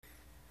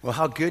Well,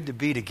 how good to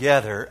be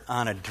together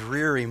on a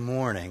dreary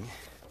morning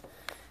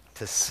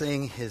to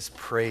sing his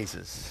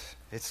praises.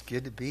 It's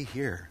good to be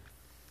here.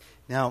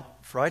 Now,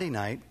 Friday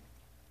night,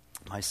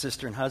 my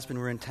sister and husband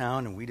were in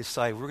town, and we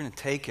decided we're going to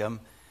take him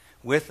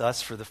with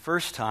us for the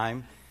first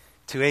time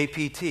to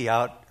APT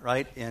out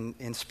right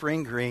in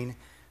Spring Green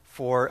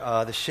for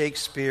the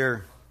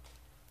Shakespeare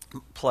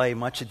play,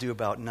 Much Ado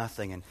About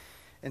Nothing.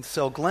 And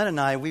so Glenn and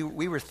I,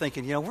 we were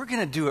thinking, we're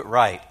going to do it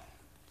right.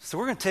 So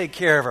we're going to take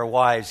care of our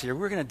wives here.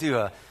 We're going to do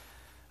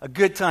a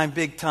good time,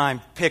 big time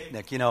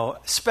picnic,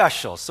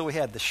 special. So we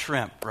had the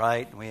shrimp,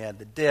 right? And we had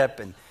the dip,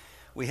 and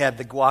we had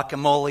the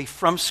guacamole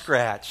from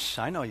scratch.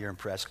 I know you're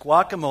impressed.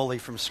 Guacamole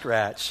from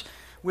scratch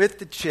with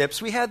the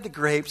chips. We had the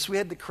grapes. We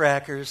had the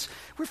crackers.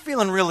 We're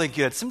feeling really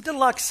good. Some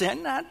deluxe,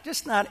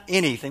 not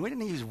anything. We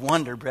didn't use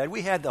Wonder Bread.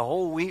 We had the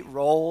whole wheat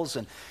rolls,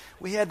 and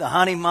we had the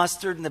honey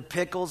mustard and the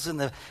pickles and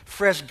the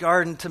fresh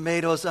garden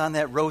tomatoes on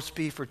that roast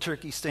beef or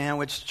turkey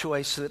sandwich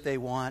choice that they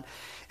want.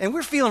 And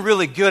we're feeling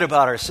really good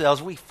about ourselves.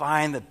 We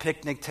find the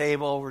picnic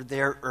table. We're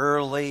there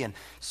early and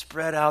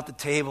spread out the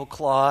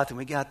tablecloth. And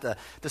we got the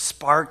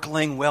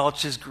sparkling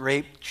Welch's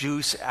grape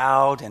juice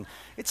out. And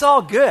it's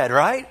all good,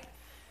 right?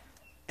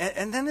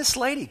 And then this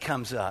lady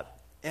comes up.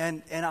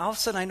 And all of a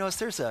sudden I notice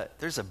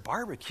there's a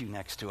barbecue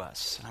next to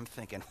us. And I'm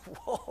thinking,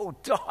 whoa,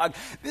 dog,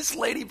 this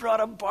lady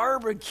brought a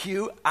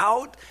barbecue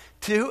out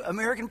to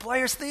American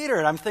Players Theater.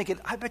 And I'm thinking,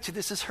 I bet you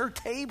this is her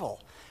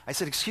table. I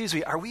said, excuse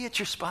me, are we at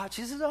your spot?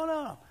 She said, oh,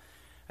 no.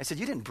 I said,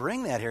 you didn't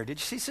bring that here, did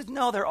you? She said,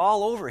 no, they're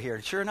all over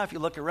here. Sure enough, you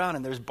look around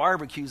and there's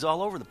barbecues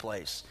all over the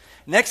place.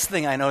 Next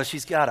thing I know,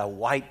 she's got a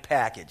white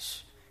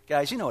package.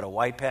 Guys, you know what a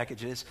white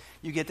package is?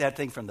 You get that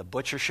thing from the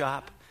butcher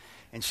shop.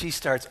 And she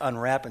starts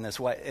unwrapping this,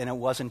 and it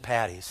wasn't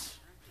patties.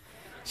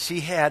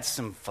 She had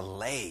some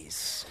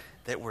fillets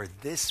that were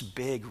this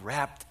big,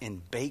 wrapped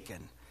in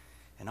bacon.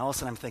 And all of a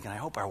sudden I'm thinking, I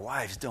hope our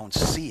wives don't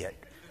see it.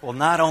 Well,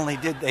 not only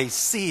did they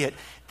see it,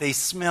 they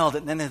smelled it,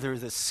 and then there were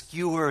the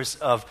skewers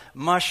of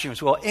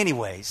mushrooms. Well,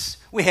 anyways,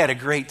 we had a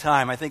great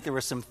time. I think there were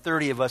some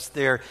 30 of us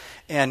there.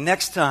 And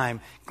next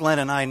time, Glenn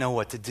and I know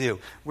what to do.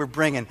 We're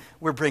bringing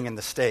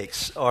the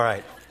steaks. All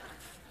right.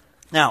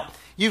 Now,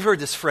 you've heard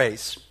this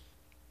phrase.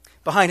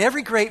 Behind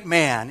every great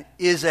man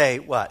is a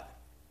what?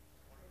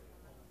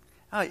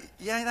 Oh,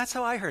 yeah, that's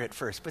how I heard it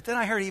first. But then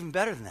I heard even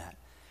better than that.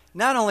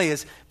 Not only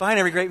is behind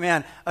every great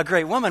man a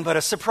great woman, but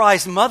a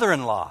surprised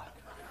mother-in-law.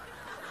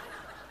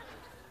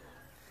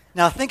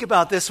 Now think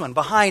about this one.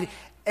 Behind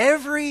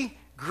every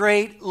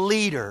great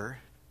leader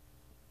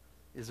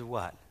is a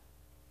what?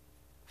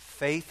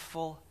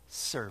 Faithful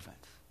servant.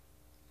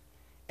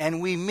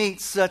 And we meet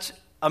such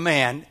a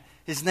man.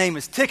 His name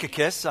is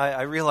Tychicus.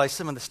 I realized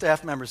some of the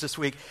staff members this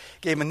week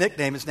gave him a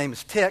nickname. His name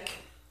is Tick.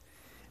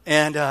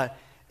 And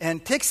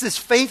Tick's this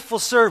faithful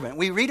servant.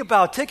 We read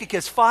about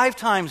Tychicus 5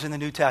 times in the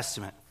New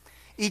Testament.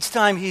 Each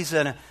time he's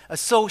an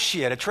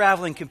associate, a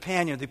traveling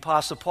companion of the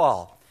Apostle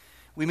Paul.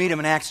 We meet him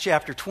in Acts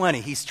chapter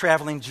 20. He's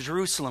traveling to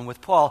Jerusalem with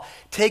Paul,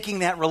 taking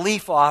that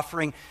relief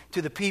offering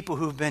to the people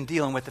who've been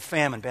dealing with the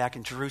famine back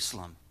in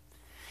Jerusalem.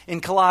 In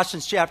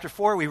Colossians chapter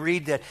 4, we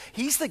read that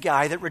he's the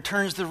guy that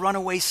returns the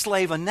runaway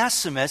slave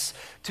Onesimus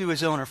to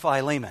his owner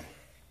Philemon.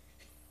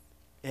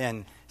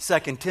 In 2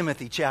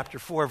 Timothy chapter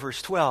 4,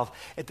 verse 12,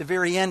 at the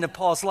very end of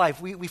Paul's life,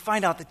 we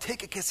find out that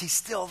Tychicus, he's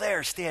still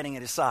there standing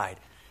at his side,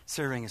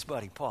 serving his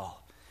buddy Paul.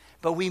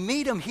 But we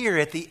meet him here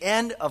at the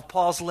end of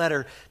Paul's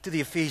letter to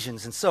the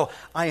Ephesians. And so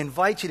I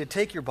invite you to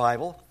take your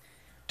Bible,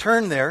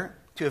 turn there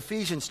to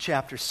Ephesians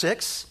chapter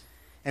 6,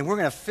 and we're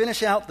going to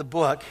finish out the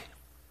book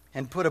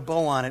and put a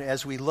bow on it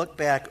as we look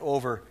back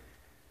over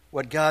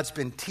what God's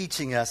been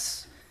teaching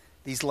us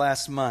these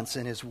last months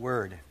in His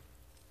Word.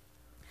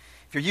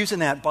 If you're using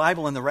that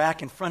Bible in the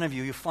rack in front of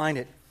you, you'll find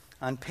it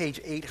on page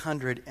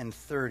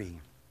 830.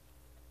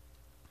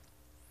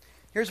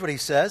 Here's what he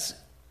says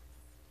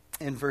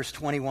in verse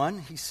 21.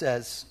 He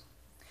says,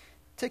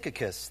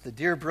 Tychicus, the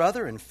dear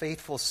brother and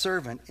faithful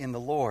servant in the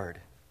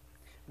Lord,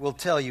 will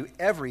tell you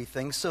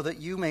everything so that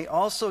you may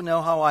also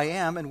know how I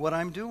am and what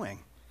I'm doing.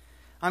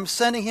 I'm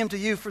sending him to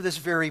you for this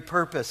very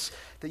purpose,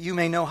 that you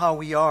may know how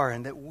we are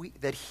and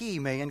that he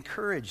may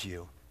encourage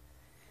you.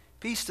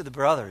 Peace to the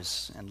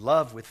brothers and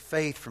love with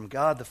faith from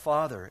God the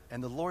Father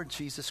and the Lord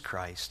Jesus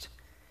Christ.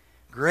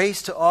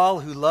 Grace to all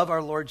who love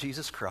our Lord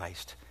Jesus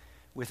Christ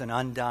with an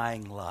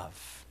undying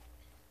love.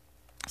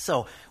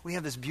 So we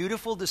have this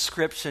beautiful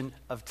description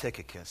of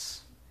Tychicus.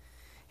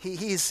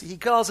 He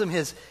calls him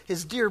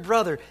his dear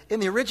brother. In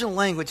the original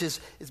language is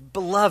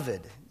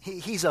beloved.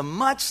 He's a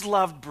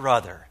much-loved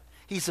brother.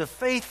 He's a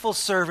faithful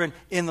servant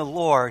in the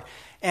Lord,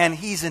 and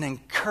he's an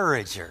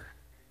encourager.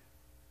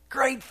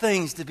 Great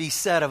things to be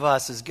said of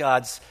us as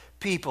God's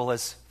people,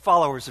 as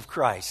followers of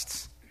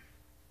Christ.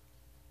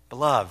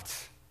 Beloved,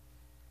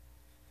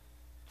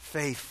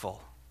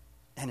 faithful,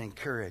 and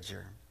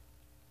encourager.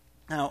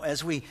 Now,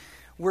 as we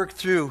work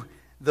through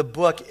the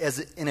book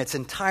in its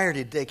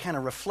entirety today, kind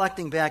of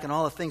reflecting back on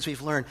all the things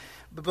we've learned,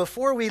 but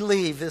before we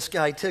leave this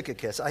guy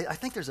Tychicus, I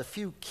think there's a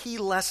few key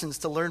lessons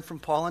to learn from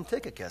Paul and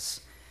Tychicus.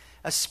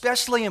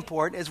 especially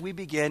important as we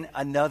begin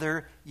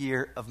another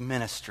year of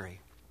ministry.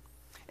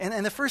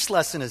 And the first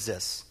lesson is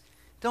this: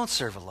 don't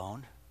serve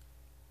alone.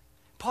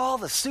 Paul,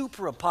 the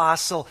super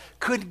apostle,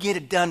 couldn't get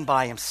it done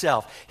by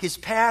himself. His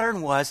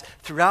pattern was,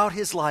 throughout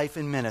his life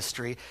in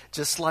ministry,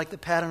 just like the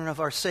pattern of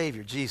our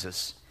Savior,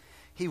 Jesus,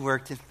 he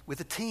worked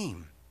with a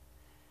team.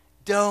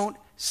 Don't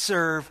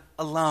serve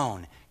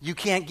alone. You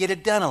can't get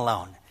it done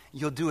alone.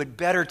 You'll do it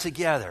better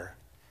together.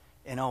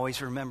 And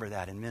always remember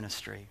that in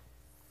ministry.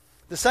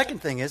 The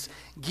second thing is,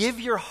 give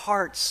your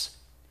heart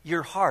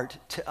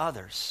to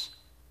others.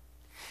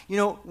 You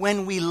know,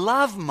 when we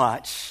love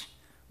much,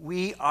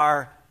 we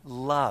are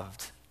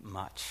loved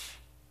much.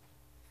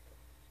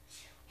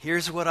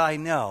 Here's what I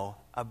know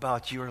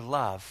about your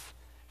love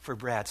for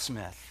Brad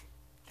Smith: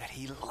 that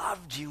he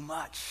loved you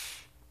much.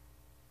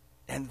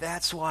 And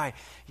that's why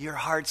your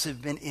hearts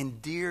have been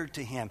endeared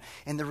to him.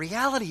 And the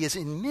reality is,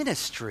 in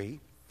ministry,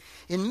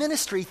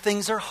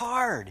 things are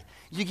hard.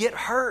 You get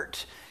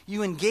hurt.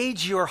 You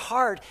engage your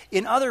heart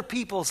in other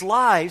people's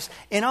lives,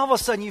 and all of a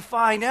sudden you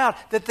find out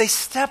that they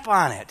step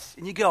on it.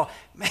 And you go,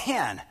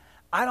 man,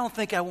 I don't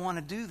think I want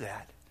to do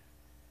that.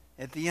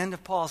 At the end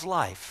of Paul's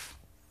life,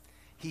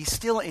 he's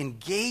still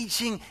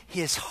engaging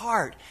his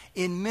heart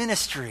in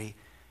ministry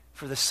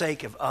for the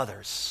sake of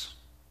others.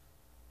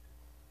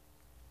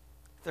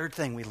 Third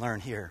thing we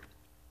learn here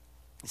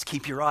is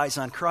keep your eyes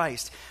on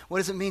Christ. What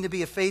does it mean to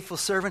be a faithful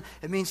servant?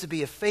 It means to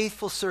be a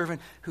faithful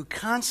servant who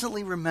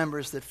constantly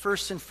remembers that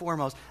first and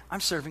foremost,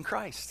 I'm serving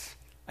Christ.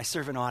 I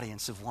serve an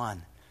audience of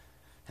one.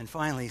 And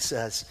finally he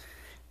says,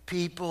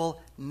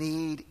 people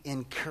need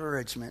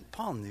encouragement.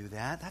 Paul knew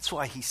that. That's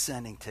why he's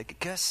sending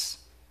Tychicus.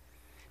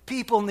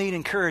 People need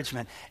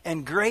encouragement.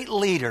 And great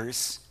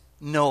leaders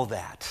know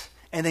that.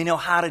 And they know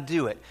how to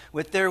do it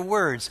with their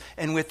words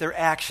and with their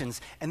actions.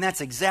 And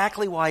that's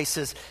exactly why he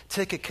says,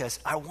 Tychicus,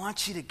 I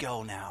want you to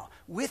go now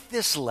with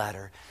this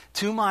letter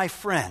to my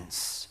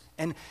friends.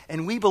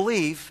 And we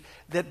believe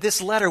that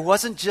this letter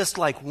wasn't just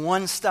like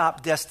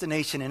one-stop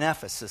destination in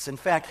Ephesus. In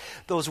fact,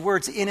 those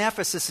words in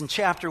Ephesus in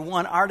chapter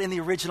 1 aren't in the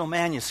original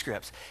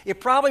manuscripts.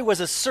 It probably was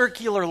a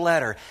circular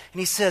letter. And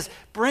he says,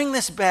 bring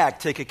this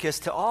back, Tychicus,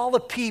 to all the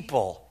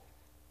people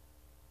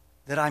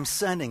that I'm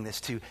sending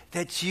this to,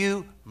 that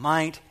you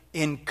might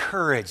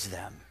encourage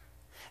them.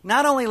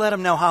 Not only let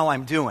them know how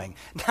I'm doing,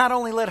 not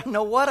only let them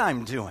know what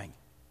I'm doing.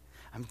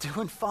 I'm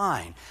doing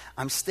fine.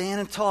 I'm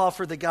standing tall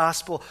for the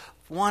gospel,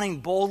 wanting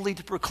boldly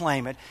to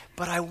proclaim it,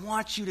 but I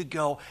want you to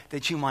go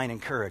that you might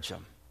encourage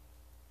them.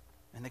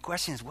 And the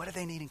question is, what do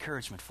they need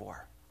encouragement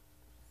for?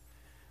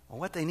 Well,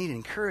 what they needed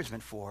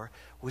encouragement for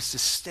was to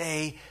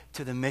stay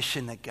to the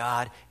mission that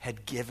God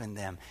had given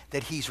them,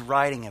 that he's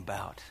writing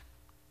about.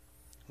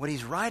 What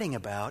he's writing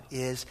about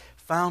is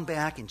found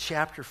back in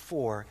chapter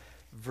 4,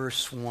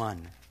 verse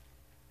 1.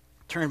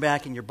 Turn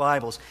back in your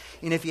Bibles.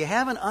 And if you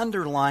haven't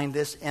underlined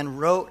this and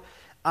wrote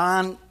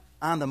on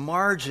the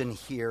margin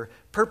here,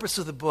 purpose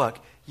of the book,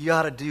 you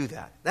ought to do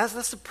that.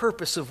 That's the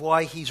purpose of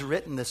why he's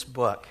written this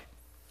book.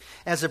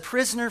 As a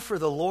prisoner for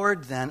the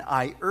Lord, then,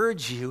 I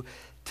urge you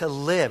to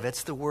live.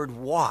 It's the word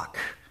walk.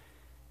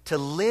 To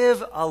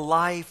live a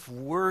life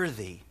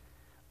worthy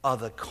of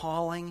the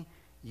calling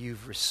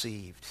you've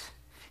received.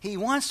 He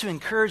wants to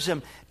encourage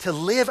them to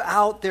live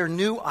out their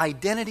new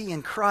identity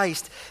in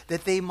Christ,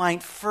 that they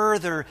might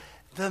further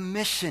the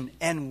mission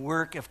and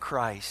work of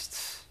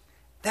Christ.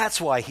 That's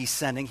why he's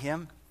sending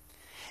him.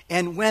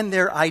 And when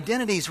their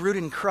identity is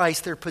rooted in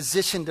Christ, they're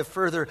positioned to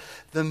further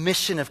the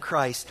mission of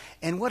Christ.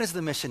 And what is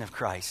the mission of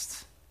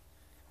Christ?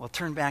 Well,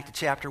 turn back to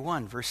chapter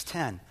 1, verse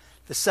 10.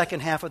 The second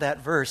half of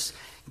that verse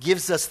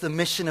gives us the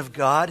mission of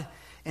God,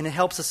 and it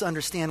helps us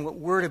understand what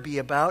we're to be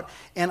about.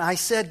 And I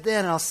said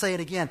then, and I'll say it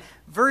again,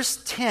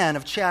 verse 10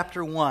 of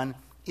chapter 1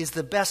 is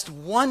the best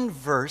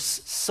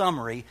one-verse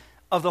summary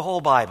of the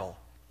whole Bible.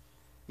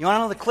 You want to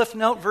know the Cliff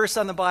Note verse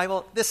on the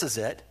Bible? This is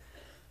it.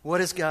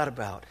 What is God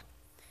about?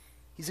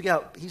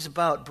 He's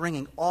about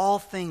bringing all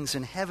things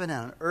in heaven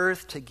and on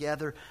earth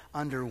together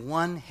under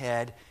one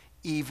head,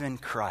 even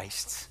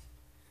Christ.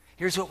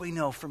 Here's what we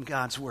know from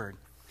God's Word.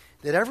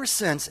 That ever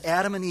since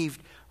Adam and Eve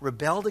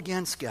rebelled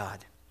against God,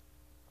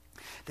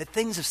 that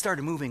things have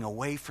started moving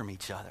away from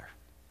each other.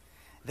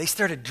 They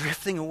started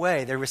drifting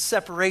away. There was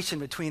separation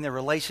between their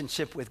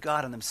relationship with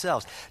God and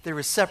themselves. There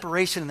was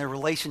separation in their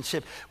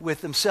relationship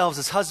with themselves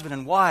as husband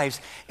and wives.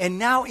 And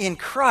now in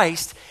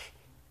Christ,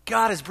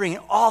 God is bringing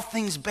all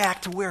things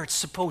back to where it's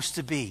supposed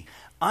to be,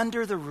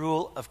 under the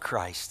rule of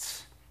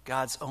Christ,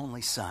 God's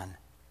only Son,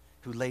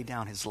 who laid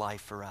down his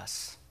life for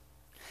us.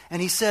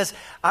 And he says,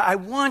 I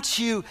want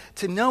you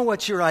to know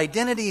what your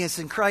identity is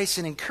in Christ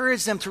and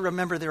encourage them to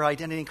remember their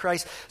identity in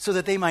Christ so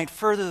that they might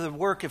further the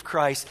work of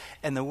Christ.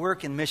 And the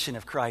work and mission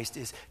of Christ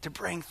is to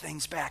bring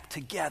things back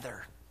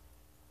together.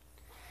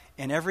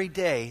 And every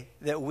day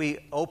that we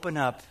open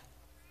up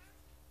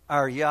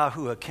our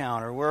Yahoo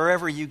account or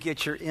wherever you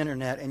get your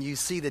internet and you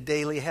see the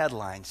daily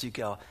headlines, you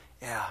go,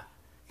 yeah,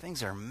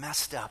 things are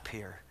messed up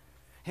here.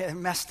 They're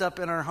messed up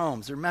in our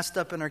homes. They're messed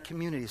up in our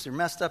communities. They're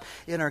messed up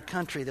in our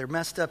country. They're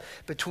messed up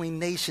between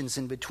nations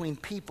and between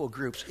people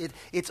groups.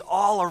 It's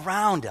all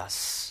around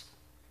us.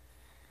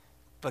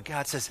 But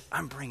God says,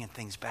 I'm bringing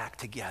things back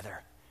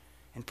together.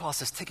 And Paul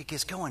says,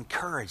 Tychicus, go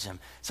encourage them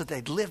so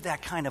they'd live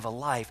that kind of a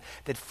life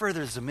that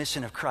furthers the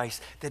mission of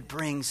Christ, that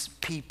brings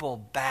people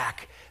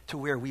back to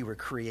where we were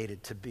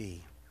created to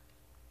be.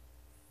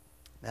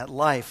 That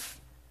life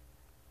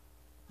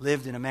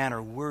lived in a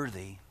manner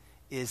worthy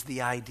is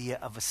the idea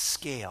of a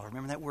scale.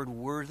 Remember that word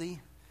worthy?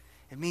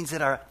 It means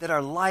that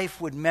our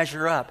life would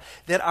measure up,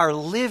 that our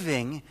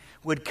living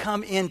would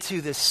come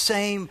into the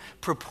same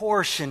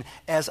proportion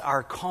as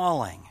our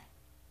calling.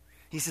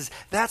 He says,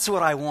 that's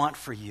what I want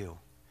for you.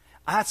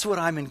 That's what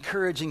I'm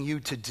encouraging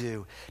you to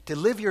do, to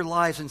live your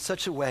lives in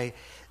such a way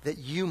that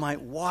you might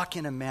walk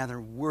in a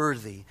manner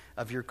worthy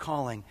of your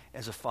calling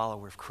as a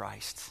follower of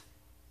Christ.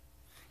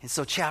 And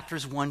so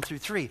chapters 1 through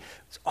 3,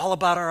 it's all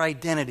about our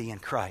identity in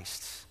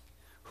Christ,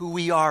 who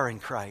we are in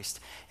Christ.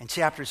 And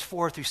chapters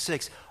 4 through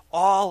 6,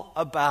 all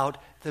about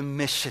the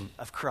mission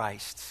of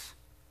Christ.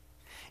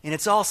 And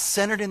it's all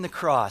centered in the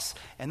cross.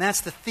 And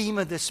that's the theme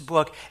of this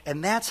book.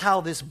 And that's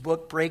how this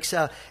book breaks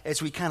out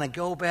as we kind of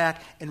go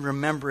back and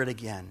remember it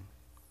again.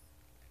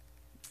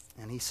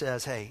 And he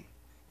says, hey,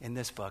 in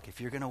this book,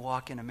 if you're going to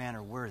walk in a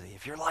manner worthy,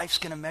 if your life's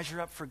going to measure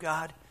up for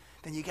God,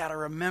 then you got to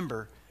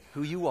remember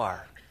who you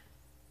are.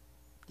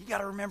 You got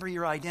to remember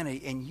your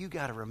identity, and you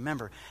got to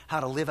remember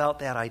how to live out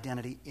that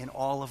identity in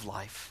all of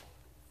life.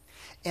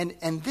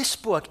 And this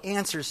book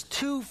answers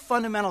two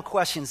fundamental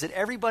questions that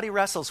everybody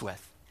wrestles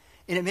with.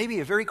 And it may be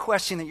a very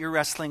question that you're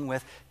wrestling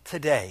with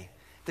today.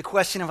 The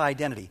question of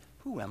identity.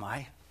 Who am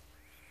I?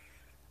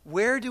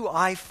 Where do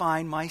I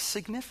find my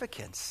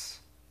significance?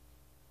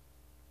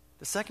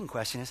 The second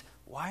question is,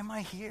 why am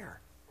I here?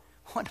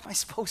 What am I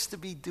supposed to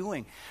be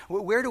doing?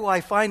 Where do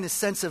I find the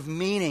sense of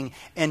meaning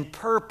and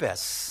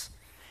purpose?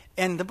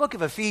 And the book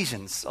of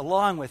Ephesians,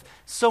 along with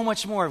so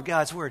much more of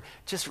God's Word,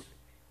 just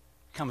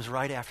comes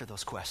right after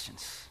those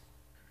questions.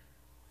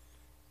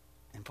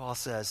 And Paul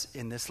says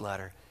in this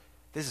letter,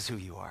 this is who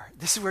you are.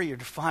 This is where you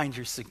find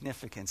your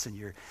significance and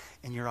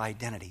your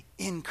identity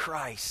in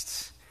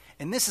Christ.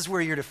 And this is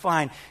where you're to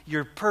find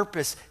your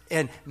purpose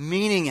and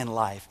meaning in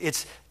life.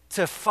 It's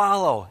to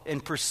follow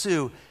and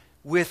pursue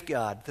with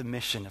God the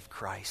mission of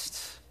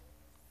Christ.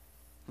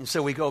 And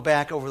so we go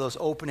back over those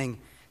opening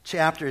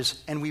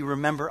chapters and we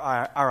remember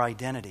our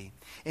identity.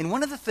 And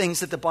one of the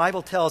things that the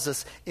Bible tells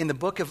us in the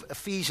book of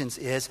Ephesians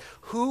is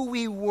who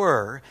we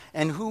were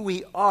and who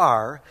we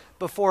are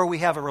before we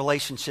have a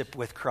relationship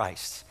with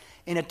Christ.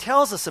 And it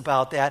tells us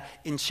about that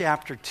in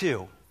chapter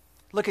 2.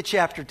 Look at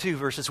chapter 2,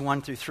 verses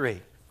 1 through 3.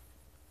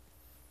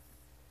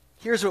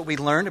 Here's what we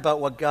learned about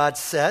what God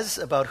says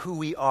about who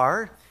we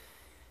are.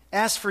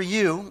 As for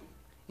you,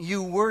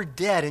 you were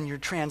dead in your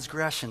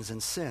transgressions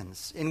and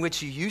sins, in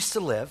which you used to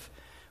live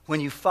when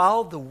you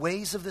followed the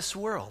ways of this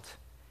world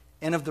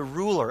and of the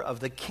ruler of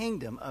the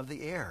kingdom of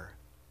the air.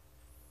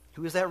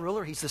 Who is that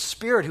ruler? He's the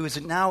Spirit who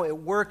is now at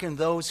work in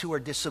those who are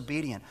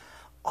disobedient.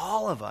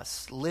 All of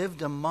us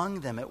lived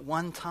among them at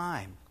one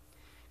time,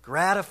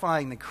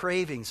 gratifying the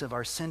cravings of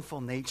our sinful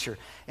nature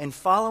and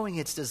following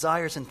its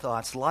desires and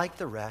thoughts. Like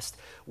the rest,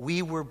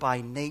 we were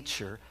by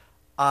nature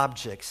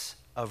objects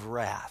of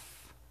wrath.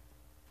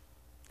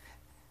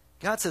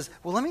 God says,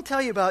 well, let me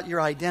tell you about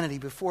your identity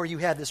before you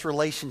had this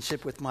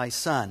relationship with my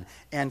Son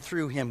and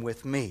through him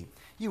with me.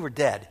 You were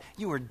dead.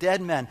 You were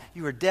dead men.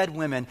 You were dead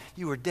women.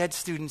 You were dead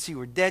students. You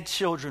were dead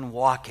children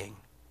walking.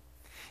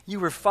 You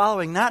were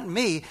following not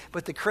me,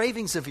 but the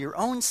cravings of your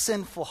own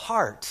sinful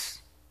heart.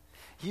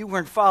 You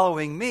weren't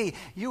following me.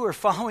 You were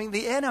following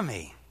the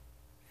enemy.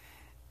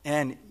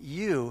 And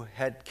you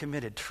had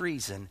committed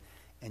treason,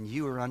 and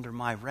you were under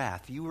my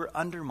wrath. You were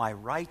under my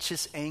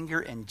righteous anger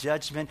and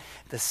judgment.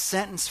 The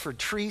sentence for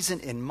treason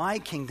in my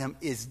kingdom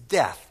is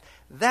death.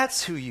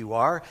 That's who you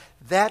are.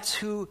 That's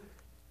who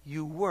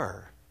you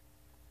were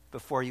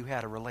before you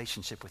had a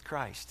relationship with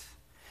Christ.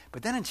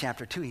 But then in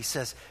chapter 2 he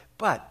says,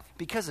 but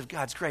because of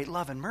God's great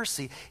love and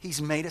mercy,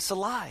 he's made us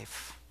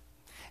alive.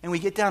 And we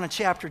get down to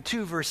chapter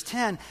 2, verse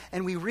 10,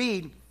 and we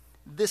read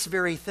this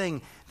very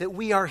thing, that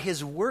we are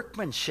his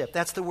workmanship.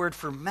 That's the word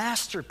for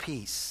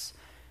masterpiece.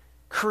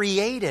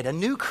 Created, a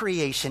new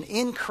creation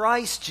in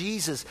Christ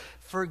Jesus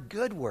for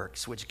good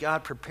works, which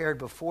God prepared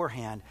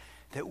beforehand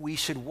that we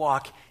should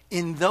walk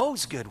in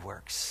those good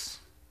works.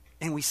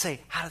 And we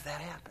say, how did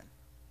that happen?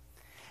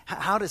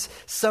 How does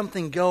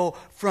something go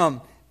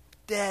from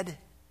dead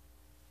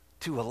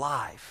to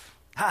alive?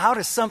 How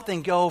does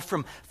something go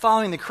from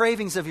following the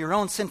cravings of your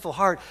own sinful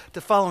heart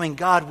to following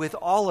God with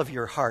all of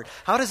your heart?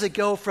 How does it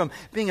go from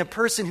being a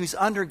person who's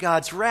under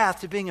God's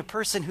wrath to being a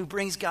person who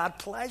brings God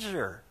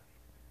pleasure?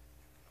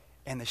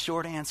 And the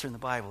short answer in the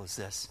Bible is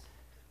this: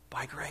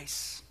 by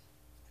grace.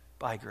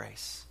 By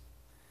grace.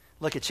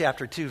 Look at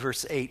chapter 2,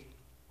 verse 8.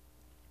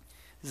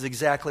 This is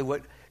exactly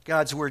what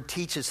God's word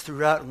teaches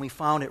throughout, and we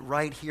found it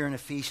right here in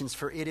Ephesians.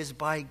 For it is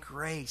by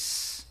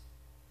grace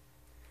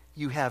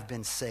you have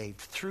been saved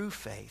through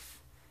faith.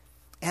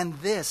 And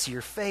this,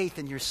 your faith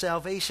and your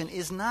salvation,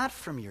 is not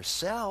from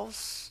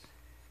yourselves.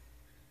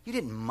 You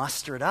didn't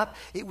muster it up.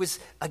 It was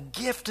a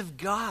gift of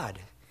God.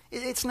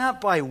 It's not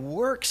by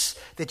works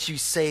that you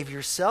save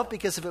yourself,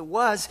 because if it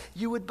was,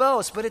 you would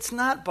boast. But it's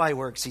not by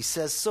works, he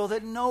says, so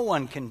that no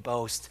one can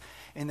boast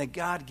and that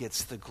God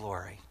gets the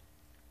glory.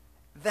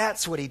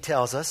 That's what he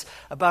tells us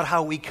about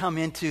how we come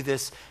into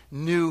this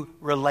new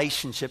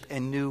relationship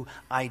and new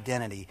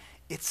identity.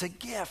 It's a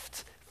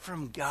gift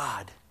from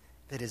God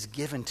that is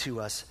given to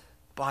us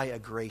by a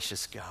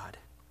gracious God.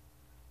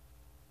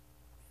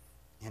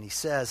 And he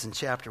says in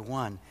chapter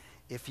 1,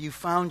 if you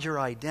found your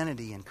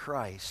identity in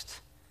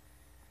Christ,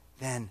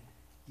 then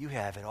you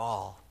have it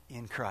all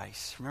in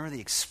Christ. Remember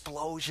the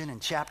explosion in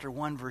chapter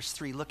 1, verse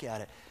 3? Look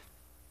at it.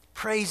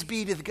 Praise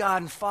be to the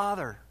God and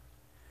Father,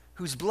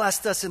 who's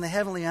blessed us in the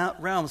heavenly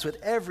realms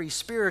with every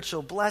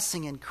spiritual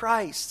blessing in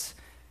Christ.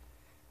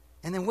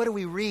 And then what do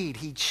we read?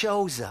 He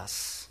chose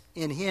us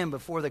in him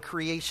before the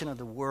creation of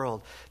the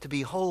world to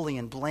be holy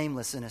and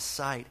blameless in his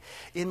sight.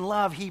 In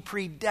love, he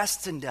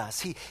predestined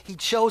us. He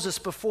chose us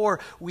before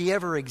we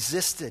ever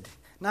existed,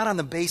 not on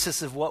the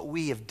basis of what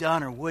we have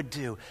done or would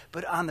do,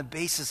 but on the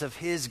basis of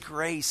his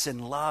grace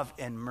and love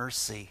and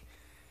mercy.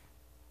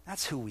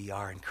 That's who we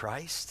are in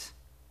Christ.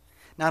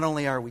 Not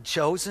only are we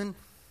chosen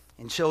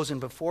and chosen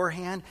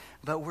beforehand,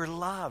 but we're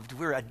loved.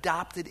 We're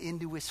adopted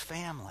into his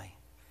family.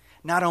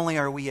 Not only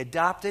are we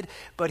adopted,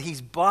 but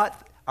he's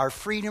bought our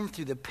freedom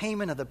through the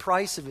payment of the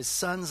price of his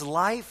son's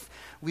life.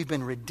 We've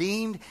been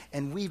redeemed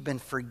and we've been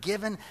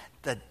forgiven.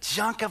 The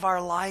junk of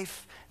our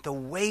life, the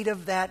weight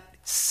of that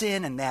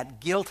sin and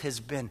that guilt has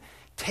been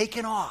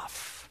taken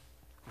off.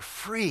 We're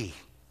free,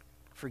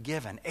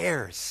 forgiven,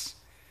 heirs,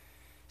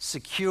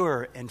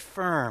 secure and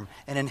firm,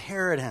 an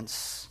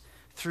inheritance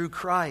through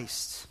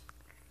Christ.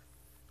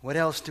 What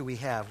else do we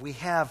have? We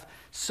have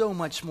so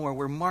much more.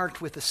 We're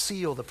marked with the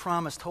seal, the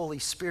promised Holy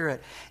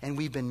Spirit, and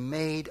we've been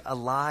made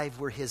alive.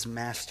 We're his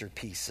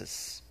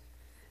masterpieces.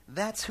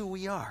 That's who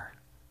we are.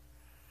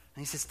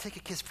 And he says,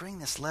 Tychicus, bring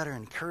this letter,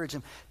 encourage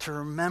them to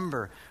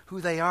remember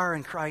who they are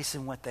in Christ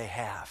and what they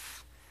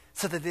have,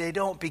 so that they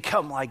don't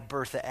become like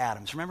Bertha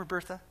Adams. Remember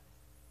Bertha?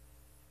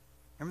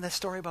 Remember that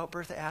story about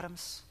Bertha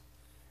Adams?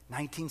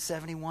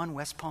 1971,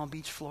 West Palm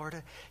Beach,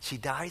 Florida. She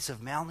dies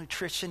of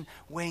malnutrition,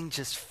 weighing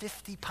just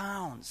 50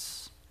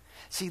 pounds.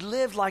 She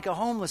lived like a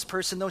homeless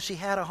person, though she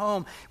had a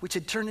home which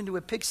had turned into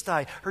a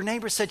pigsty. Her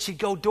neighbor said she'd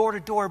go door to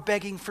door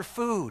begging for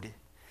food.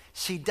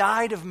 She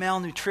died of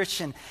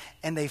malnutrition,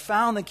 and they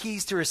found the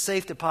keys to her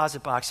safe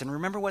deposit box. And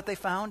remember what they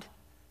found?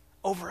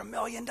 Over $1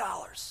 million.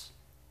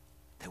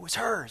 That was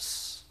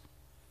hers.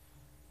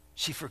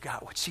 She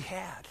forgot what she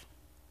had.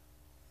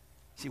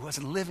 She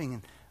wasn't living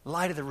in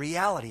light of the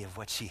reality of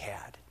what she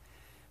had.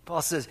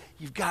 Paul says,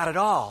 you've got it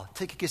all.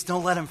 Tychicus,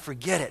 don't let him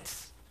forget it.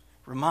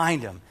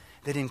 Remind him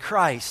that in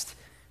Christ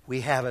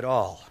we have it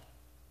all.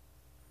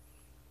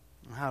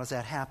 How does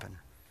that happen?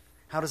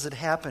 How does it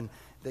happen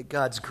that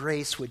God's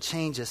grace would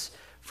change us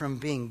from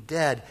being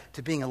dead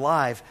to being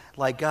alive,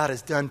 like God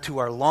has done to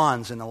our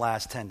lawns in the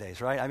last 10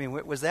 days, right? I mean,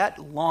 was that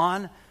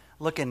lawn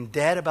looking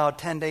dead about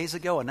 10 days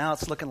ago, and now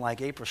it's looking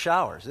like April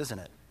showers, isn't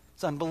it?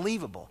 It's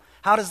unbelievable.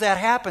 How does that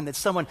happen, that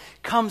someone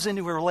comes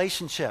into a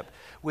relationship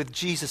with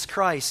Jesus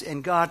Christ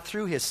and God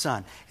through his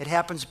Son? It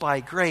happens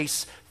by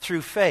grace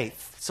through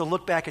faith. So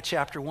look back at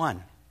chapter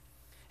 1,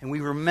 and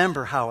we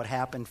remember how it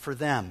happened for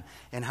them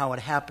and how it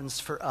happens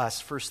for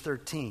us. Verse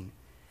 13.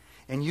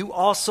 And you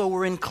also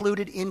were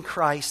included in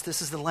Christ.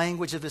 This is the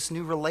language of this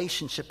new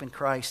relationship in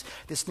Christ,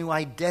 this new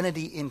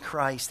identity in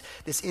Christ,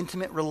 this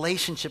intimate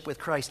relationship with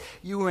Christ.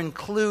 You were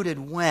included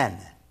when?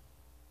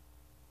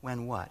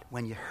 When what?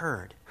 When you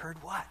heard.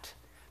 Heard what?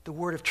 The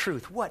word of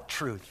truth. What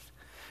truth?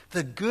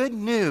 The good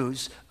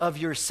news of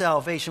your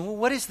salvation. Well,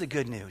 what is the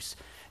good news?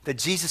 That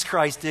Jesus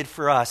Christ did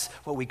for us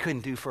what we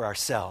couldn't do for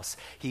ourselves.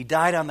 He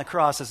died on the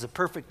cross as a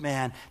perfect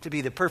man to be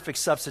the perfect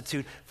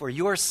substitute for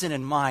your sin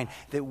and mine,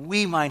 that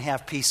we might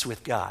have peace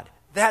with God.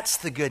 That's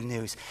the good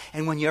news.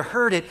 And when you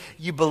heard it,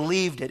 you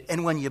believed it.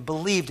 And when you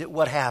believed it,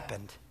 what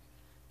happened?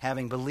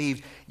 Having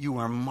believed, you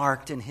were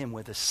marked in him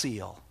with a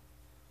seal.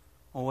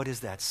 Well, what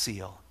is that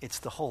seal? It's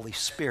the Holy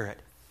Spirit.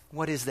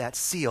 What is that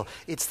seal?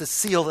 It's the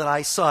seal that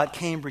I saw at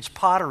Cambridge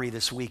Pottery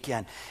this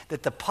weekend,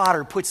 that the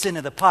potter puts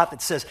into the pot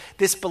that says,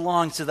 this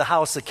belongs to the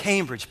house of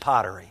Cambridge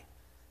Pottery.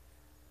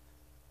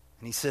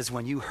 And he says,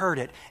 when you heard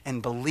it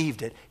and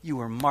believed it, you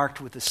were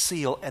marked with a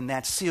seal, and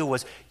that seal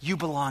was, you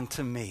belong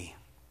to me.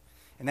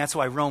 And that's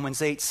why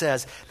Romans 8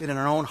 says that in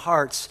our own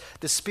hearts,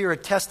 the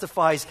Spirit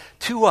testifies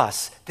to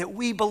us that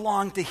we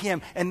belong to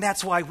him, and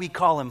that's why we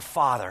call him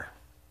Father.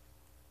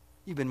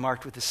 You've been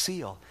marked with a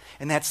seal.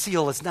 And that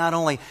seal is not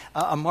only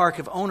a mark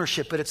of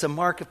ownership, but it's a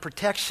mark of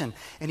protection.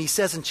 And he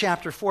says in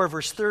chapter 4,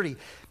 verse 30,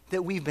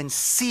 that we've been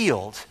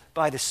sealed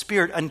by the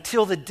Spirit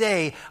until the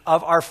day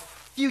of our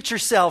future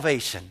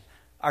salvation,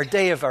 our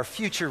day of our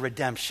future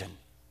redemption.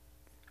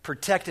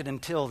 Protected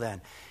until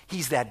then.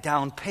 He's that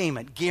down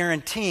payment,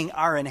 guaranteeing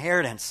our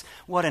inheritance.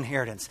 What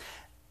inheritance?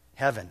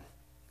 Heaven.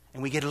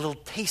 And we get a little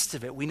taste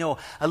of it. We know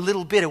a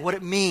little bit of what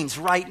it means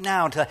right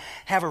now to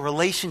have a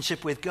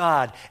relationship with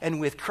God and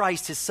with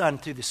Christ, his Son,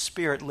 through the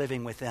Spirit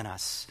living within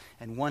us.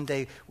 And one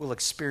day we'll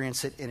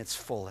experience it in its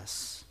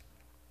fullness.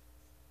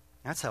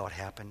 That's how it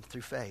happened,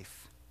 through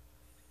faith.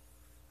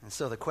 And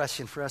so the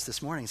question for us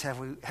this morning is, have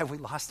we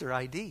lost our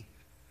ID?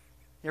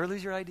 You ever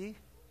lose your ID?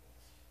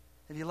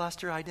 Have you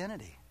lost your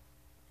identity?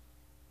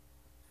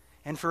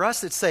 And for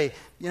us that say,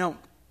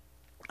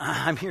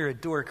 I'm here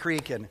at Door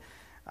Creek and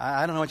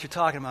I don't know what you're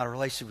talking about, a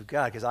relationship with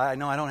God, because I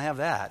know I don't have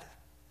that.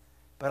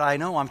 But I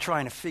know I'm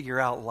trying to figure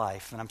out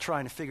life, and I'm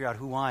trying to figure out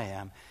who I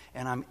am,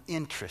 and I'm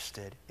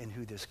interested in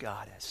who this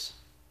God is.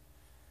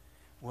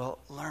 Well,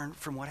 learn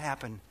from what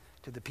happened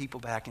to the people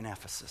back in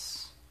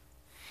Ephesus.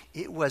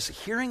 It was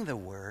hearing the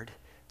word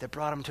that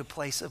brought them to a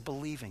place of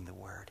believing the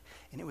word.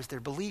 And it was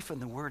their belief in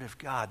the word of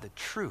God, the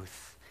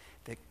truth,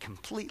 that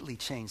completely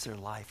changed their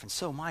life. And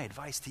so my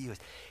advice to you is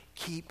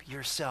keep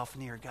yourself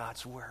near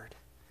God's word.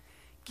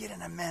 Get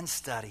in a men's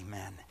study,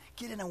 men.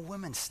 Get in a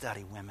women's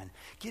study, women.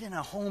 Get in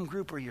a home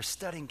group where you're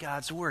studying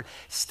God's word.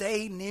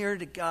 Stay near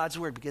to God's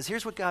word, because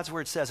here's what God's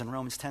word says in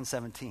Romans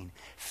 10:17.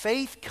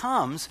 Faith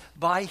comes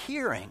by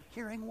hearing.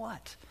 Hearing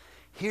what?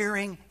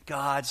 Hearing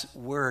God's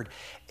word.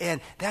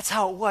 And that's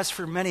how it was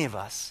for many of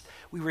us.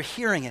 We were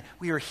hearing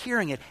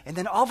it, and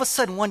then all of a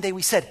sudden one day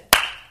we said,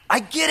 I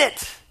get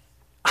it.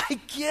 I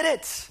get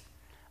it.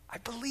 I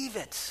believe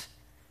it.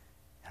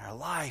 And our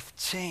life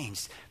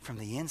changed from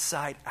the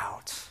inside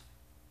out.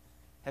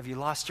 Have you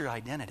lost your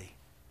identity?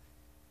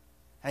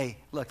 Hey,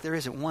 look, there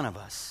isn't one of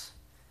us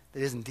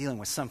that isn't dealing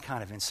with some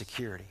kind of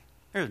insecurity.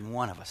 There isn't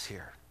one of us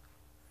here.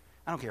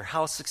 I don't care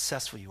how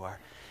successful you are.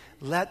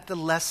 Let the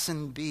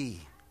lesson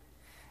be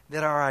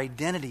that our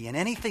identity in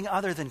anything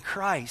other than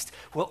Christ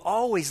will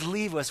always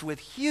leave us with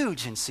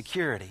huge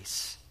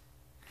insecurities.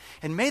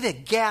 And may the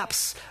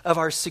gaps of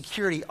our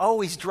security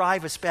always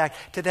drive us back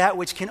to that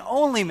which can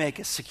only make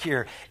us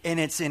secure. And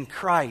it's in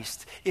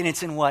Christ. And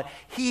it's in what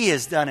he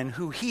has done and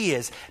who he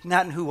is,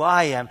 not in who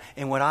I am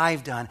and what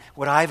I've done,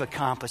 what I've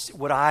accomplished,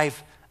 what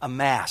I've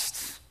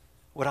amassed,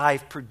 what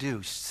I've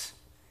produced.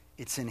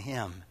 It's in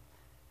him.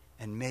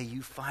 And may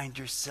you find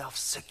yourself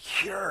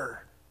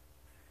secure.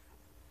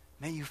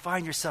 May you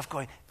find yourself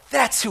going,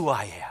 that's who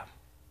I am.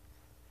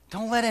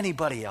 Don't let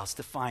anybody else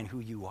define who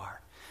you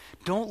are.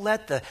 Don't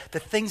let the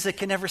things that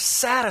can never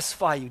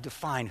satisfy you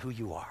define who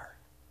you are.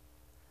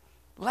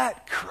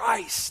 Let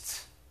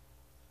Christ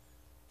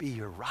be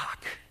your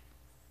rock,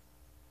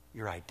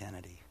 your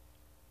identity.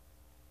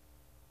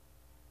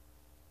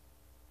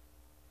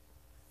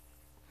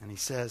 And he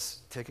says,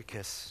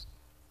 Tychicus,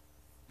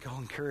 go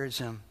encourage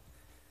them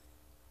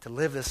to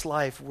live this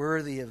life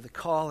worthy of the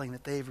calling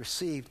that they've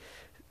received.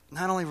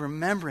 Not only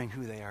remembering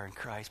who they are in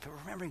Christ, but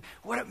remembering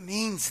what it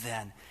means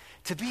then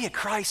to be a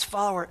Christ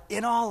follower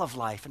in all of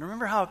life. And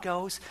remember how it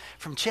goes?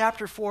 From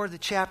chapter 4 to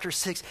chapter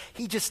 6,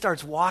 he just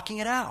starts walking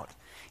it out.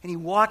 And he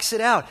walks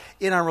it out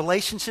in our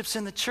relationships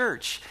in the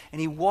church. And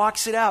he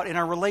walks it out in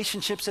our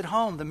relationships at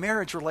home, the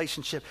marriage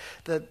relationship,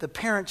 the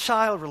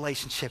parent-child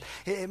relationship.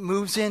 It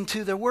moves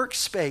into the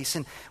workspace.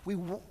 And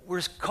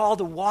we're called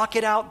to walk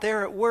it out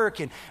there at work.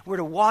 And we're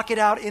to walk it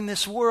out in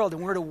this world.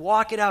 And we're to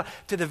walk it out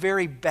to the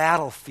very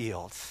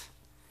battlefield.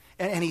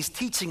 And he's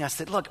teaching us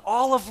that, look,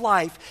 all of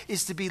life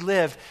is to be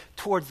lived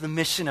towards the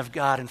mission of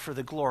God and for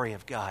the glory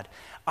of God.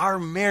 Our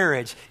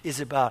marriage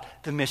is about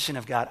the mission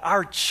of God.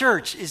 Our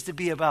church is to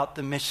be about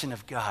the mission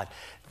of God.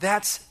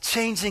 That's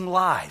changing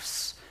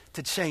lives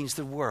to change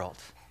the world.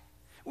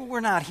 We're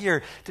not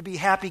here to be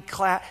happy,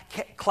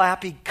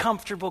 clappy,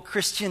 comfortable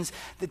Christians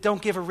that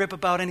don't give a rip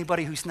about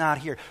anybody who's not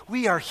here.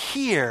 We are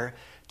here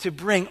to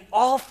bring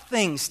all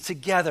things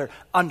together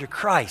under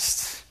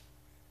Christ.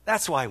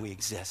 That's why we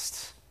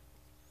exist.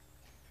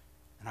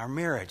 And our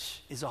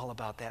marriage is all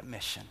about that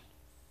mission.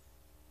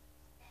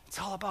 It's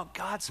all about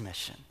God's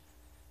mission.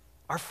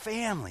 Our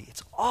family,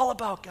 it's all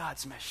about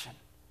God's mission.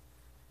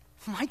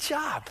 My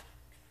job,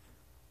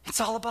 it's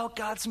all about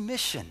God's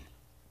mission.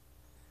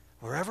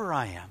 Wherever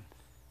I am,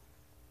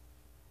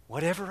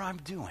 whatever I'm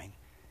doing,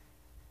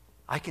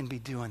 I can be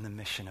doing the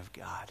mission of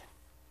God.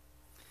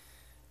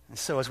 And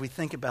so as we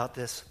think about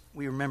this,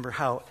 we remember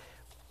how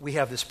we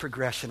have this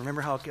progression.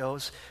 Remember how it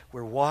goes?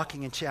 We're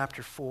walking in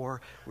chapter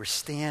 4, we're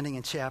standing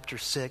in chapter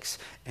 6,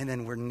 and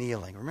then we're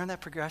kneeling. Remember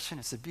that progression?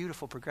 It's a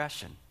beautiful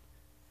progression.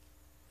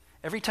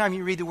 Every time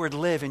you read the word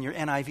live in your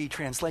NIV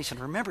translation,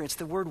 remember it's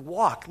the word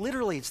walk.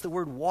 Literally, it's the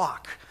word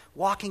walk.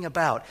 Walking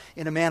about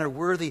in a manner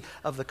worthy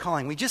of the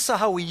calling. We just saw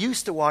how we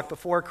used to walk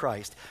before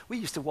Christ. We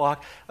used to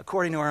walk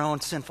according to our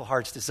own sinful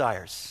heart's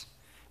desires.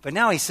 But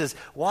now he says,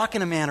 walk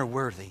in a manner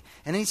worthy.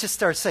 And then he just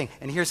starts saying,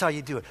 and here's how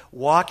you do it.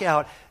 Walk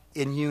out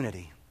in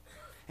unity.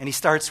 And he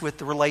starts with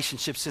the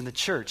relationships in the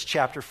church,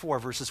 chapter 4,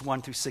 verses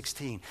 1 through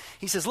 16.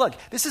 He says, look,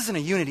 this isn't a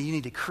unity you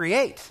need to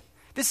create.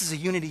 This is a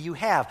unity you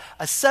have,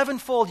 a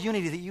sevenfold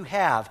unity that you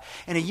have,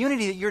 and a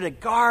unity that you're to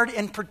guard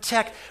and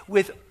protect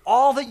with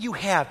all that you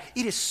have.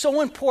 It is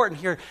so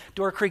important here,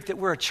 Door Creek, that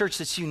we're a church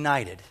that's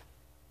united.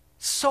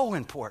 So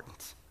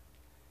important.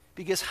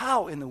 Because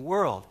how in the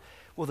world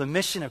will the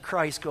mission of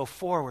Christ go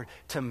forward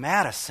to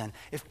Madison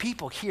if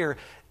people hear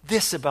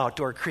this about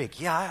Door Creek?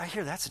 Yeah, I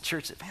hear that's a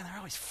church that, man, they're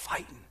always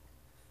fighting.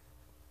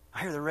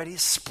 I hear they're ready to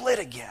split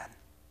again.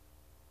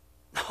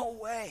 No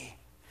way.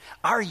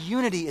 Our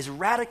unity is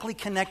radically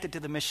connected to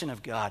the mission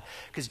of God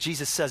because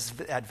Jesus says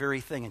that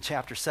very thing in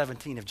chapter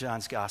 17 of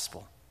John's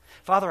Gospel.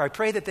 Father, I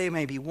pray that they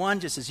may be one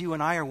just as you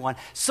and I are one,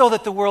 so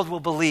that the world will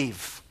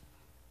believe.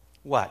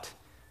 What?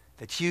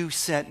 That you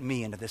sent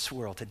me into this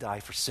world to die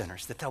for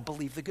sinners, that they'll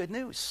believe the good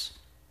news.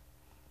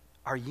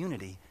 Our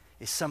unity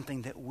is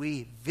something that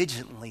we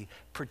vigilantly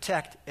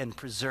protect and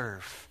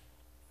preserve.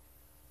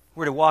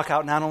 We're to walk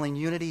out not only in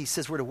unity, he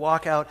says we're to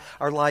walk out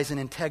our lives in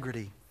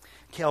integrity.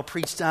 Cal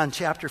preached on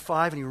chapter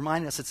 5, and he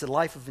reminded us it's a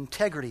life of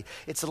integrity.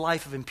 It's a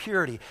life of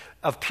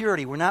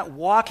purity. We're not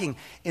walking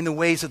in the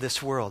ways of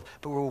this world,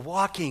 but we're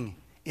walking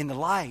in the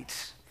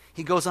light.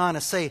 He goes on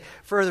to say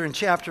further in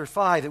chapter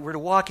 5 that we're to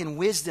walk in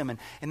wisdom.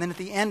 And then at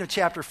the end of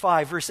chapter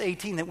 5, verse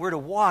 18, that we're to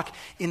walk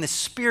in the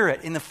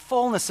Spirit, in the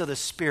fullness of the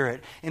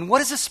Spirit. And what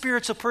does a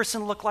spiritual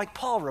person look like?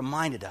 Paul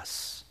reminded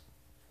us.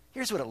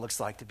 Here's what it looks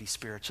like to be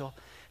spiritual.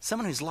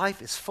 Someone whose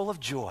life is full of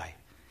joy,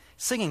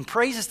 singing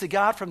praises to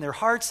God from their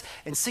hearts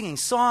and singing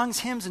songs,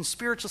 hymns, and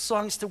spiritual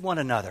songs to one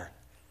another.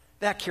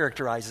 That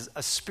characterizes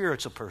a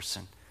spiritual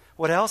person.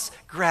 What else?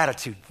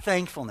 Gratitude,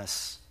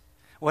 thankfulness.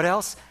 What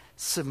else?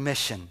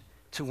 Submission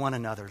to one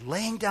another,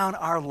 laying down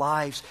our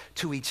lives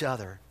to each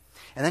other.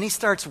 And then he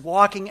starts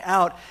walking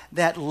out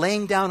that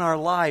laying down our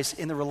lives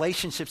in the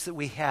relationships that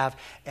we have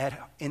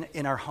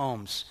in our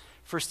homes.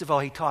 First of all,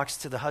 he talks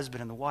to the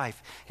husband and the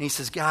wife. And he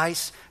says,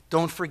 guys,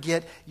 don't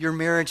forget your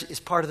marriage is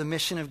part of the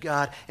mission of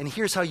God. And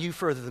here's how you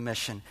further the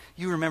mission.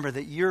 You remember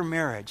that your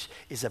marriage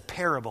is a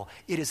parable.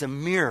 It is a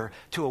mirror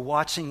to a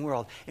watching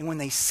world. And when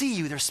they see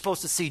you, they're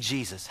supposed to see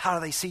Jesus. How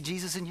do they see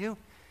Jesus in you?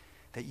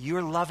 That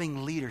your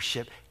loving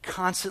leadership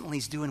constantly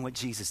is doing what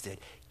Jesus did.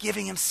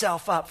 Giving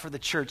himself up for the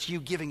church.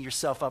 You giving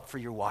yourself up for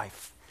your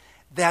wife.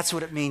 That's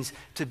what it means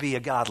to be a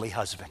godly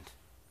husband.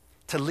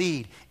 To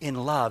lead in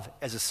love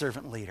as a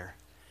servant leader.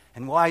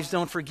 And wives,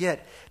 don't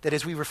forget that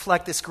as we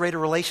reflect this greater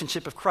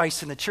relationship of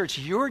Christ in the church,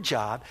 your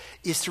job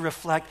is to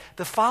reflect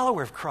the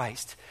follower of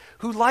Christ,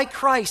 who, like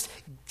Christ,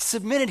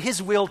 submitted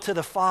his will to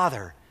the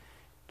Father,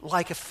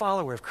 like a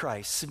follower of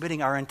Christ,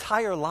 submitting our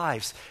entire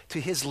lives to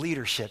his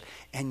leadership.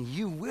 And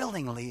you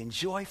willingly and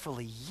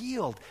joyfully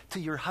yield to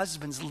your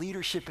husband's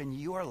leadership in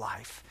your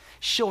life,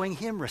 showing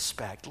him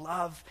respect,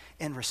 love,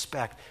 and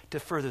respect to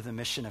further the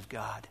mission of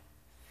God.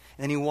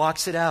 And then he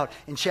walks it out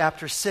in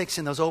chapter 6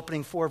 in those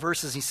opening 4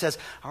 verses. He says,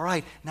 all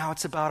right, now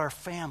it's about our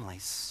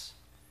families.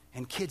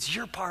 And kids,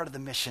 you're part of the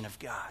mission of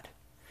God.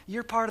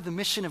 You're part of the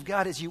mission of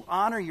God as you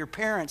honor your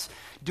parents,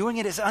 doing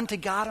it as unto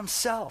God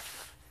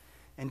himself.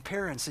 And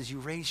parents, as you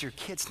raise your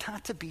kids,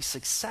 not to be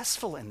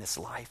successful in this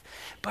life,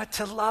 but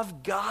to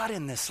love God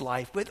in this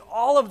life with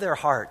all of their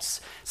hearts.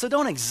 So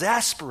don't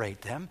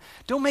exasperate them.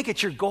 Don't make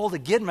it your goal to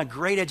get them a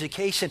great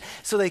education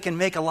so they can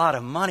make a lot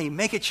of money.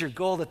 Make it your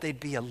goal that they'd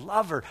be a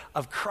lover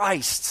of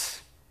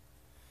Christ.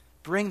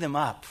 Bring them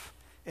up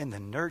in the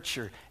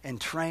nurture and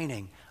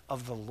training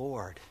of the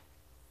Lord.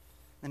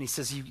 Then he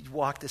says you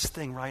walk this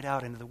thing right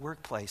out into the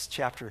workplace,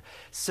 chapter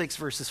 6,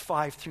 verses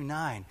 5 through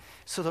 9.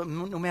 So that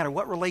no matter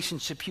what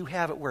relationship you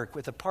have at work,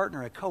 with a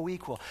partner, a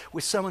co-equal,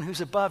 with someone who's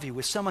above you,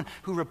 with someone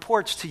who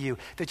reports to you,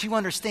 that you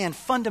understand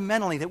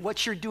fundamentally that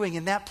what you're doing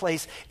in that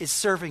place is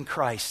serving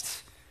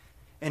Christ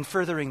and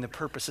furthering the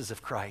purposes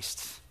of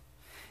Christ.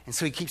 And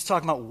so he keeps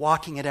talking about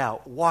walking it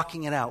out,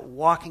 walking it out,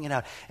 walking it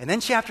out. And then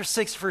chapter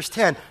 6, verse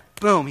 10,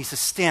 boom, he says,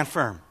 stand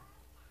firm.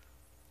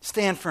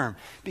 Stand firm.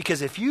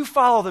 Because if you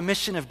follow the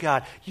mission of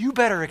God, you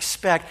better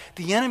expect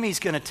the enemy's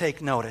going to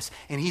take notice,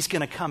 and he's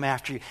going to come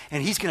after you,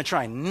 and he's going to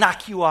try and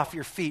knock you off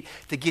your feet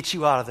to get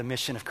you out of the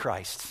mission of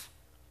Christ.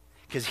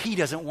 Because he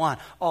doesn't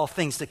want all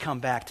things to come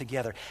back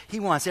together.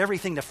 He wants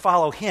everything to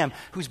follow him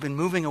who's been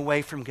moving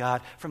away from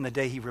God from the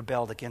day he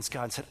rebelled against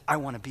God and said, I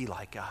want to be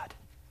like God.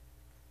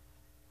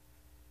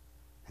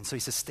 And so he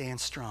says, stand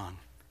strong.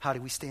 How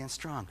do we stand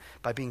strong?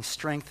 By being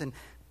strengthened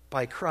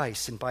by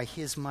Christ and by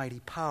his mighty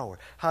power.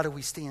 How do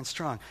we stand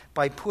strong?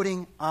 By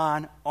putting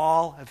on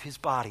all of his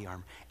body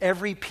armor,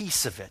 every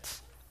piece of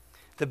it.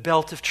 The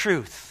belt of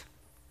truth,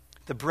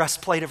 the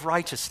breastplate of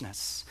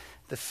righteousness,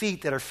 the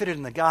feet that are fitted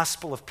in the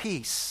gospel of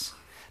peace,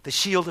 the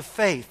shield of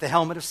faith, the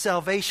helmet of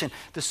salvation,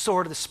 the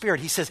sword of the Spirit.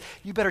 He says,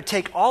 you better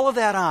take all of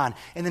that on,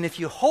 and then if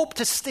you hope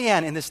to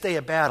stand in this day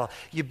of battle,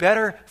 you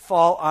better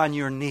fall on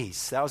your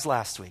knees. That was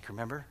last week,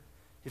 remember?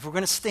 If we're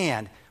going to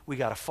stand, we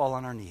got to fall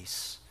on our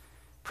knees.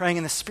 Praying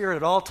in the Spirit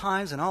at all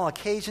times and all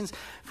occasions,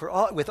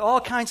 with all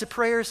kinds of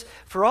prayers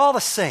for all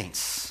the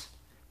saints.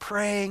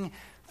 Praying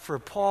for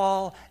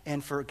Paul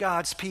and for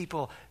God's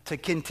people to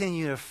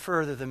continue to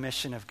further the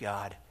mission of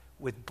God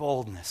with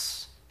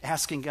boldness.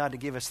 Asking God to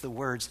give us the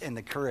words and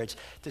the courage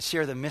to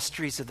share the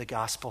mysteries of the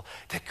gospel,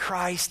 that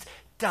Christ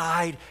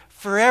died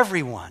for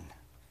everyone.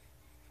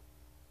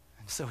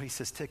 And so he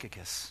says,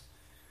 Tychicus,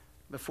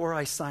 before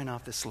I sign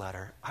off this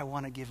letter, I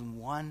want to give him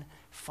one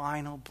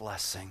final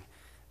blessing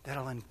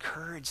that'll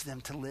encourage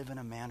them to live in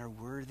a manner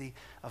worthy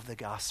of the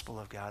gospel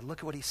of God. Look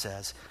at what he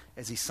says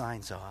as he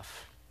signs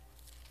off.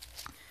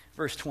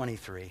 Verse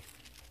 23.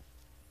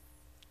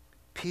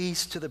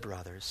 Peace to the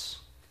brothers,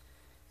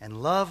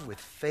 and love with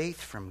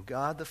faith from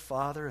God the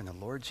Father and the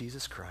Lord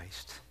Jesus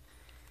Christ.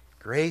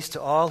 Grace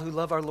to all who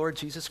love our Lord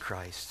Jesus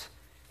Christ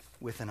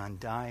with an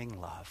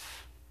undying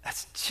love.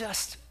 That's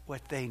just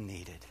what they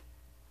needed.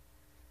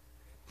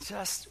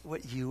 Just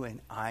what you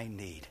and I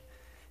need.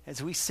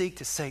 As we seek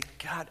to say,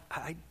 God,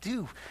 I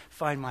do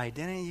find my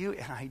identity in you,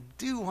 and I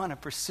do want to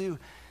pursue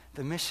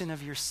the mission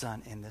of your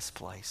Son in this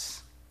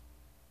place.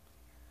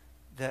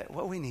 That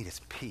what we need is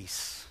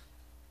peace.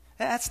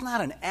 That's not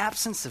an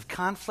absence of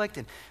conflict,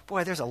 and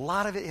boy, there's a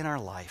lot of it in our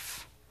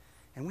life.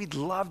 And we'd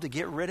love to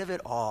get rid of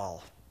it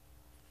all.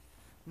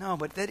 No,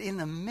 but that in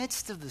the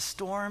midst of the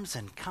storms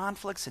and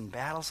conflicts and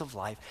battles of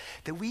life,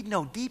 that we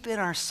know deep in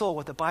our soul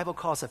what the Bible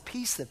calls a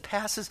peace that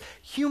passes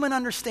human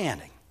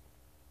understanding.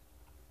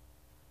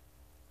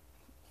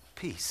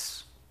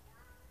 Peace.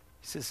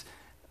 He says,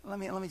 let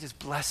me just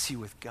bless you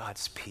with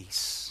God's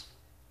peace.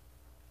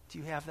 Do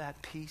you have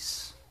that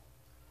peace?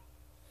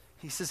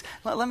 He says,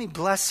 let me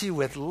bless you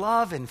with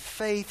love and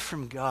faith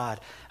from God.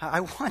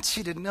 I want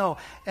you to know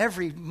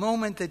every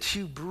moment that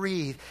you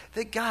breathe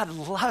that God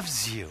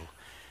loves you,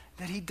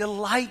 that he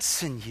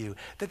delights in you,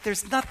 that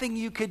there's nothing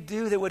you could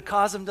do that would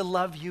cause him to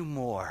love you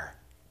more.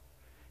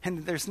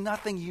 And there's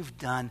nothing you've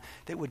done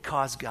that would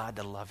cause God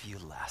to love you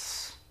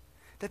less.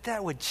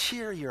 That would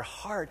cheer your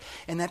heart,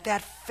 and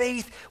that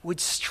faith would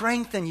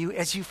strengthen you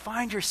as you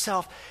find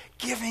yourself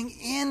giving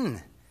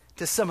in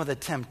to some of the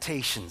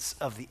temptations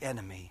of the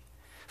enemy.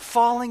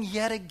 Falling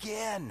yet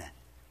again.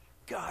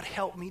 God,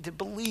 help me to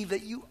believe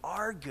that you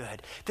are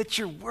good, that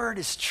your word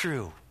is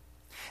true,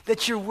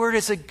 that your word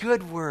is a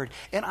good word,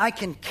 and I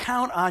can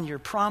count on your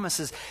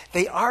promises.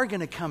 They are going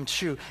to come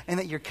true, and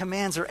that your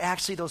commands are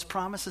actually those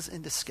promises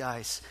in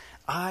disguise.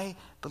 I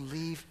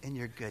believe in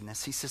your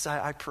goodness. He says,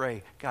 I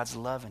pray God's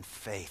love and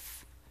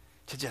faith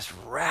to just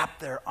wrap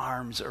their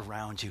arms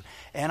around you.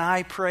 And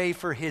I pray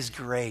for his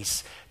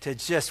grace to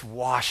just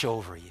wash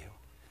over you.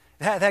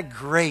 That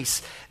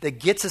grace that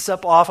gets us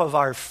up off of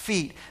our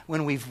feet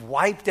when we've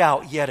wiped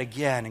out yet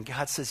again. And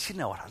God says, you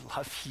know what? I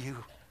love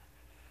you.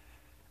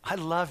 I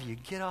love you.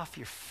 Get off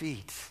your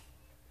feet.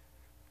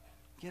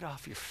 Get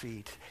off your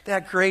feet.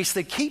 That grace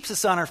that keeps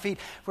us on our feet,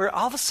 where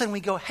all of a sudden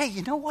we go, hey,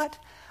 you know what?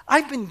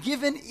 I've been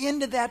given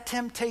into that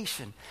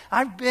temptation.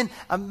 I've been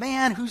a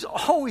man who's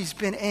always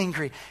been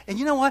angry. And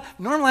you know what?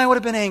 Normally I would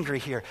have been angry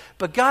here.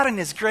 But God in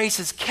his grace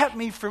has kept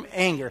me from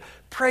anger.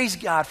 Praise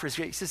God for his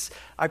grace. He says,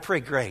 I pray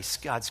grace,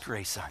 God's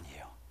grace on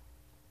you.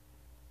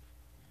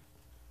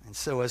 And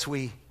so as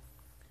we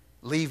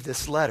leave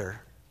this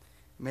letter,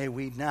 may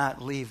we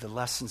not leave the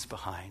lessons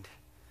behind.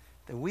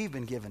 That we've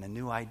been given a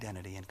new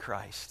identity in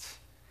Christ.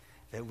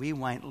 That we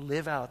might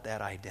live out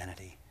that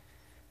identity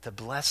to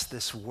bless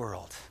this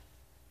world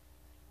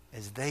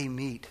as they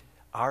meet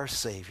our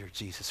Savior,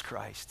 Jesus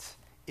Christ,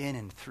 in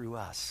and through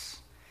us.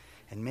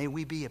 And may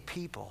we be a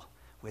people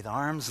with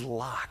arms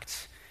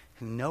locked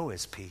who know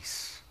his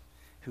peace,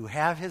 who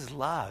have his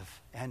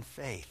love and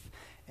faith,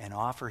 and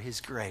offer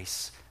his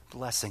grace,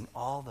 blessing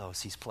all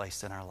those he's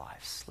placed in our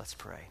lives. Let's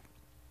pray.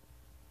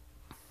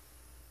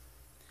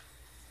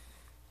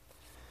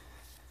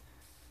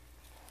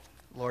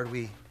 Lord,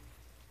 we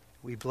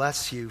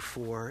bless you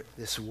for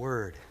this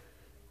word.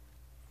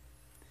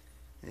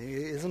 It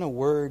isn't a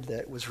word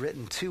that was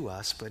written to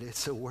us, but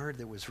it's a word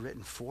that was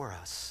written for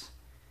us.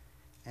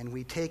 And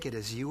we take it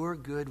as your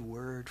good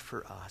word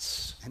for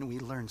us. And we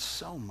learn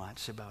so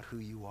much about who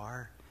you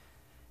are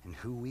and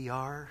who we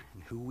are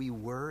and who we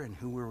were and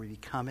who we're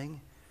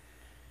becoming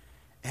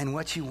and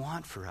what you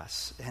want for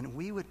us. And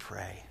we would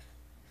pray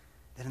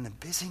that in the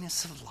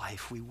busyness of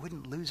life, we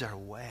wouldn't lose our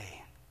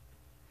way.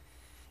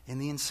 In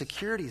the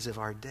insecurities of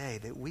our day,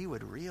 that we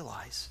would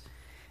realize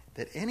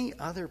that any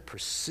other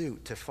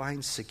pursuit to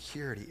find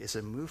security is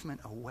a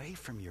movement away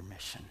from your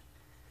mission,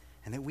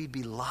 and that we'd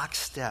be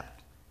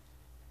lockstep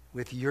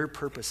with your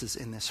purposes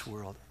in this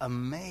world,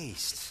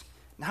 amazed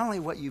not only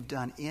what you've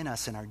done in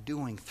us and are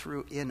doing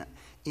through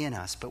in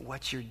us, but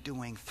what you're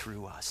doing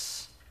through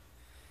us.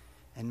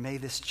 And may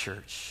this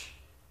church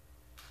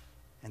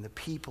and the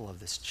people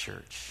of this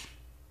church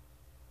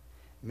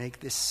make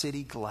this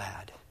city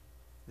glad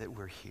that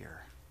we're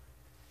here.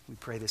 We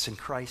pray this in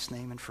Christ's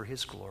name and for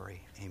his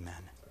glory. Amen.